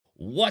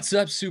What's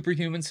up,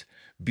 superhumans?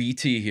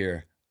 BT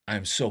here.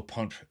 I'm so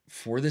pumped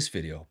for this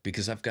video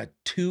because I've got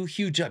two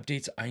huge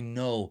updates I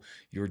know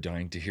you're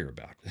dying to hear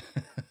about.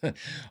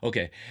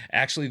 Okay,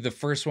 actually, the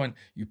first one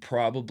you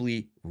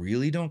probably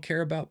really don't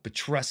care about, but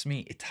trust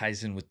me, it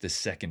ties in with the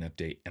second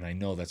update, and I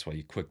know that's why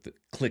you clicked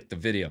the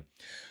video.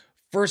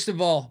 First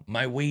of all,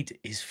 my weight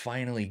is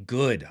finally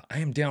good. I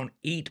am down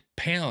 8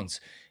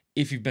 pounds.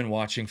 If you've been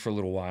watching for a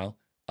little while,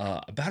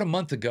 about a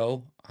month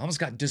ago, I almost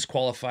got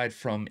disqualified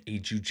from a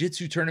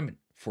jujitsu tournament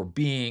for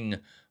being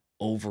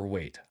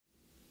overweight.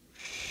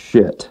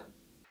 Shit.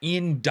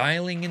 In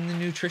dialing in the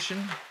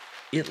nutrition,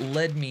 it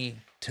led me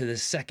to the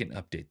second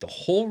update, the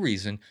whole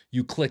reason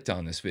you clicked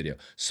on this video.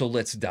 So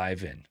let's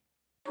dive in.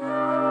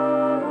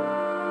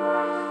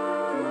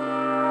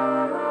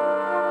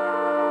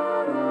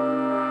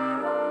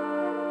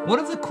 One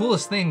of the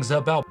coolest things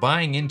about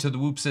buying into the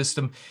Whoop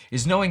system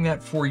is knowing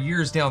that for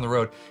years down the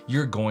road,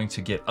 you're going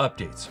to get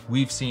updates.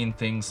 We've seen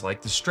things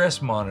like the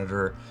stress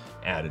monitor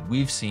added.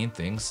 We've seen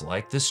things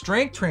like the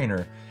strength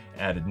trainer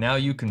added. Now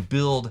you can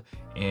build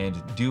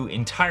and do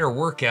entire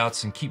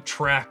workouts and keep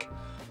track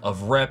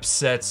of reps,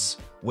 sets,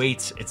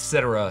 weights,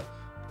 etc.,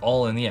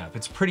 all in the app.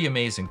 It's pretty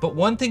amazing. But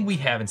one thing we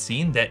haven't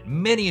seen that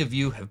many of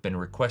you have been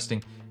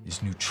requesting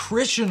is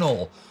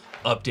nutritional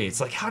updates.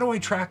 Like, how do I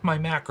track my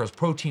macros,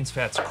 proteins,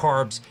 fats,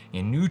 carbs,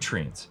 and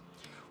nutrients?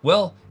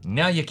 Well,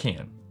 now you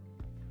can.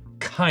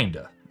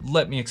 Kinda.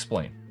 Let me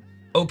explain.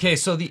 Okay,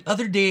 so the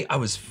other day I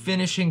was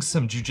finishing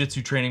some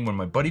jujitsu training when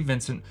my buddy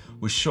Vincent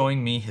was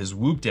showing me his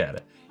Whoop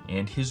data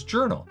and his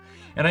journal.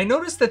 And I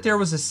noticed that there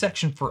was a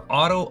section for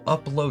auto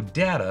upload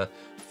data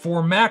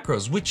for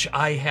macros, which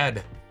I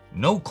had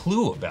no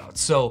clue about.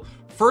 So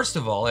first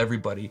of all,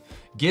 everybody,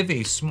 give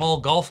a small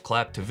golf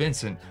clap to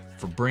Vincent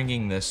for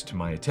bringing this to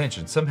my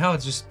attention. Somehow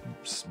it just,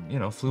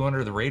 flew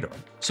under the radar.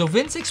 So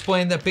Vince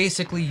explained that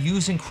basically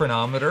using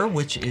Chronometer,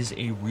 which is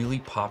a really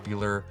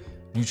popular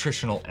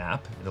nutritional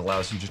app, it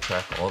allows you to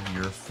track all of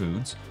your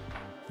foods.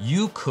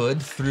 You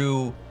could,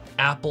 through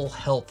Apple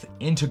Health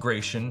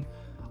integration,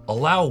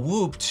 allow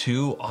Whoop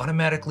to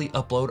automatically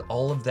upload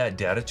all of that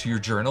data to your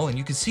journal, and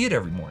you can see it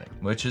every morning,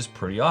 which is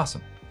pretty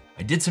awesome.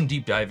 I did some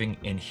deep diving,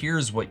 and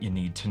here's what you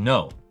need to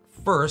know.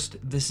 First,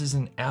 this is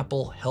an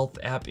Apple Health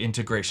app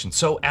integration.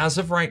 So as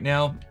of right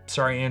now,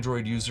 sorry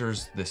Android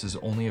users, this is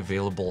only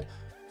available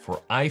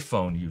for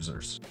iPhone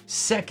users.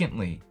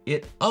 Secondly,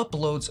 it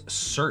uploads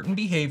certain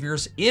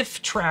behaviors,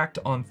 if tracked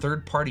on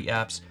third-party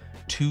apps,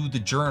 to the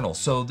journal.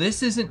 So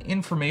this isn't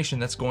information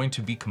that's going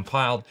to be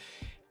compiled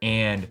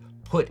and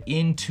put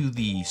into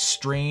the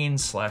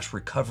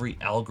strain/recovery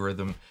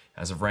algorithm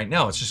as of right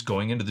now. It's just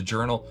going into the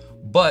journal,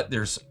 but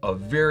there's a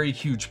very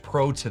huge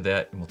pro to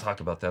that, and we'll talk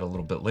about that a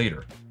little bit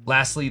later.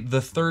 Lastly,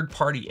 the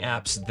third-party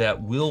apps that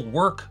will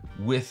work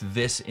with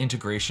this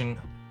integration: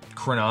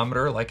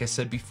 Chronometer, like I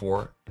said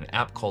before, an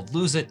app called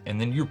Lose It, and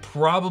then you're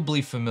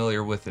probably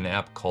familiar with an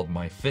app called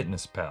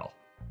MyFitnessPal.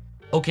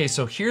 Okay,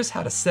 so here's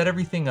how to set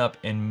everything up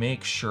and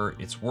make sure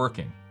it's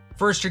working.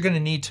 First, you're gonna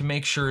need to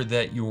make sure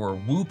that your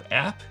Whoop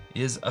app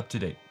is up to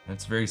date.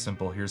 It's very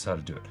simple. Here's how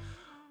to do it.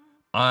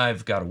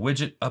 I've got a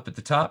widget up at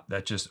the top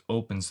that just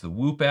opens the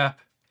Whoop app.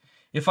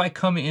 If I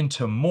come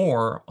into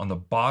More on the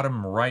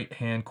bottom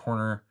right-hand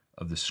corner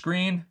of the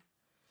screen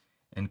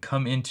and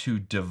come into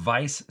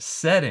Device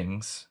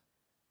Settings,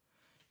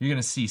 you're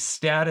gonna see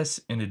Status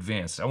and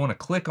Advanced. I wanna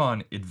click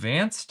on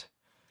Advanced,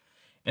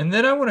 and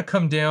then I wanna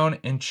come down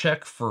and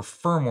check for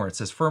firmware. It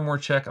says Firmware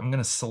Check. I'm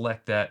gonna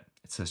select that.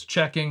 It says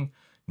Checking,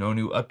 no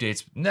new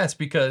updates, and that's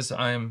because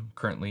I'm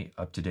currently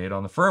up to date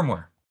on the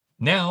firmware.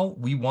 Now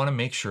we want to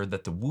make sure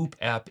that the Whoop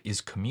app is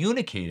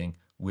communicating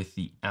with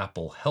the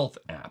Apple Health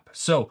app.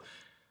 So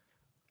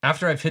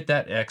after I've hit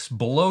that X,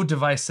 below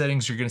device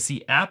settings, you're going to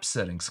see app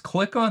settings.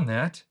 Click on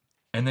that,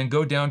 and then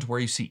go down to where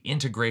you see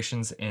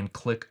integrations and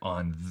click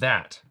on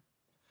that.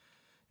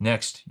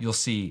 Next, you'll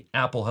see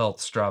Apple Health,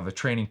 Strava,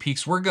 Training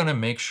Peaks. We're going to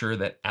make sure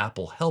that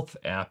Apple Health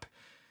app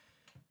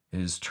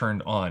is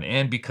turned on.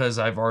 And because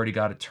I've already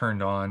got it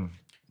turned on,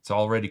 it's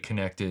already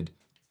connected,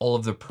 all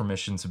of the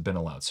permissions have been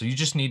allowed. So you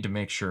just need to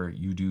make sure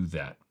you do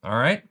that, all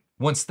right?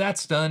 Once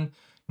that's done,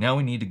 now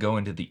we need to go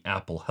into the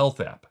Apple Health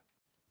app.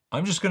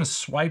 I'm just gonna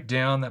swipe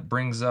down, that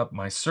brings up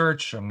my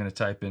search. I'm gonna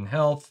type in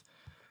health,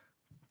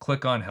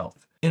 click on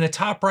health. In the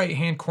top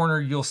right-hand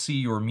corner, you'll see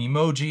your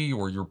Memoji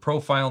or your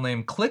profile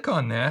name. Click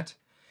on that,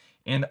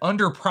 and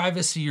under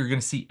privacy, you're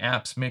gonna see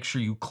apps. Make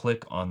sure you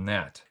click on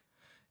that.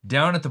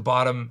 Down at the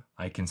bottom,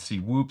 I can see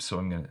Whoop, so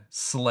I'm gonna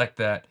select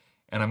that,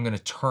 and I'm gonna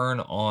turn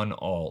on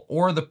all,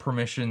 or the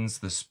permissions,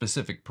 the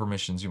specific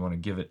permissions you wanna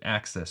give it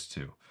access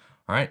to.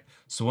 All right,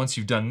 so once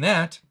you've done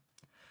that,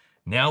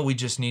 now we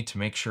just need to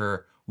make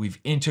sure we've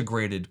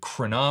integrated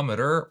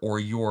Chronometer or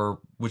your,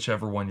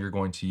 whichever one you're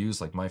going to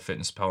use, like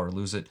MyFitnessPal or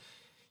Lose It.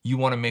 You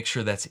wanna make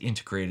sure that's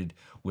integrated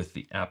with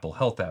the Apple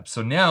Health app.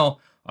 So now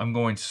I'm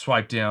going to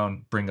swipe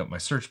down, bring up my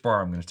search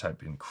bar. I'm gonna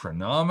type in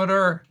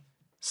Chronometer,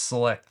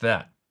 select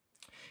that.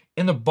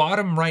 In the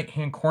bottom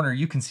right-hand corner,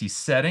 you can see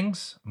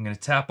settings. I'm gonna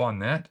tap on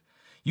that.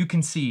 You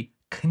can see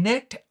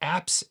connect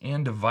apps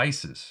and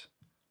devices.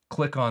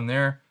 click on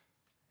there.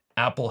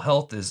 Apple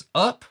Health is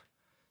up.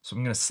 So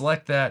I'm going to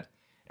select that.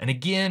 And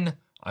again,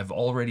 I've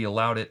already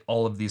allowed it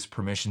all of these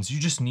permissions. You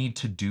just need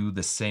to do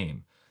the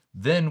same.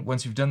 Then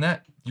once you've done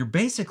that, you're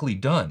basically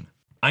done.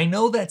 I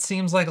know that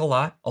seems like a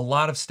lot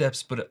of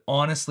steps, but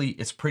honestly,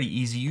 it's pretty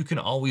easy. You can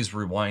always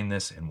rewind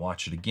this and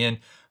watch it again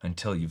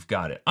until you've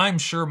got it. I'm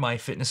sure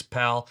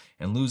MyFitnessPal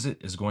and Lose It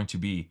is going to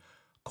be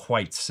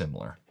quite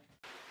similar.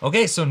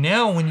 Okay, so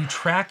now when you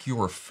track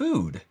your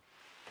food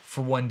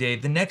for one day,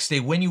 the next day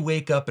when you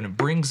wake up and it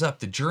brings up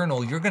the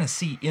journal, you're gonna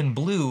see in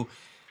blue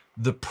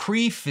the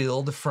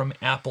pre-filled from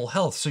Apple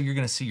Health. So you're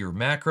gonna see your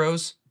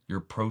macros, your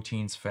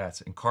proteins,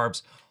 fats, and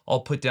carbs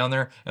all put down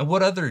there, and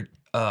whatever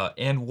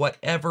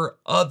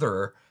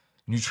other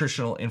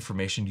nutritional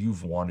information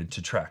you've wanted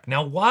to track.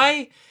 Now,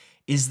 why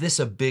is this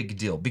a big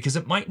deal? Because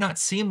it might not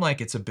seem like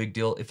it's a big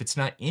deal if it's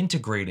not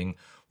integrating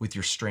with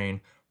your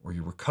strain or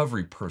your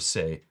recovery per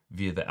se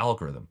via the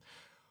algorithm.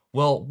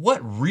 Well, what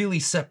really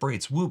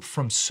separates Whoop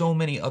from so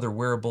many other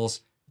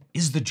wearables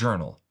is the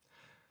journal.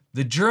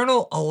 The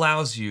journal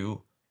allows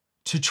you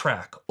to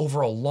track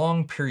over a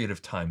long period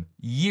of time,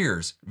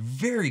 years,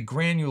 very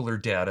granular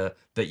data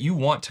that you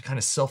want to kind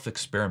of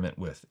self-experiment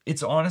with.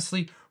 It's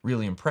honestly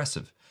really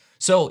impressive.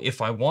 So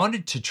if I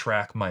wanted to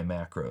track my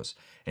macros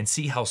and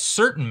see how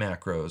certain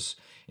macros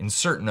in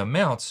certain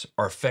amounts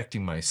are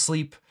affecting my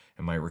sleep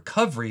and my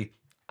recovery,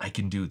 I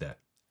can do that.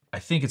 I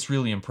think it's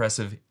really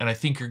impressive, and I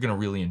think you're gonna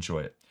really enjoy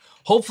it.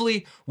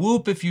 Hopefully,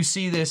 Whoop, if you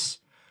see this,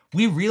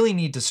 we really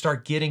need to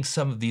start getting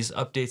some of these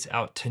updates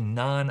out to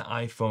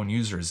non-iPhone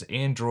users.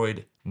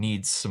 Android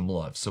needs some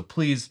love. So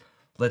please,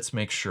 let's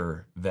make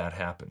sure that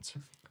happens.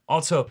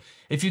 Also,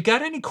 if you've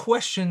got any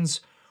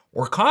questions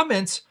or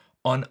comments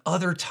on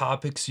other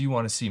topics you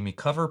want to see me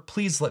cover,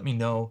 please let me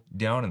know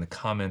down in the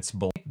comments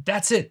below.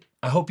 That's it.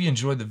 I hope you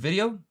enjoyed the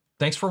video.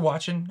 Thanks for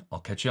watching. I'll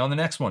catch you on the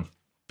next one.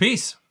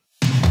 Peace.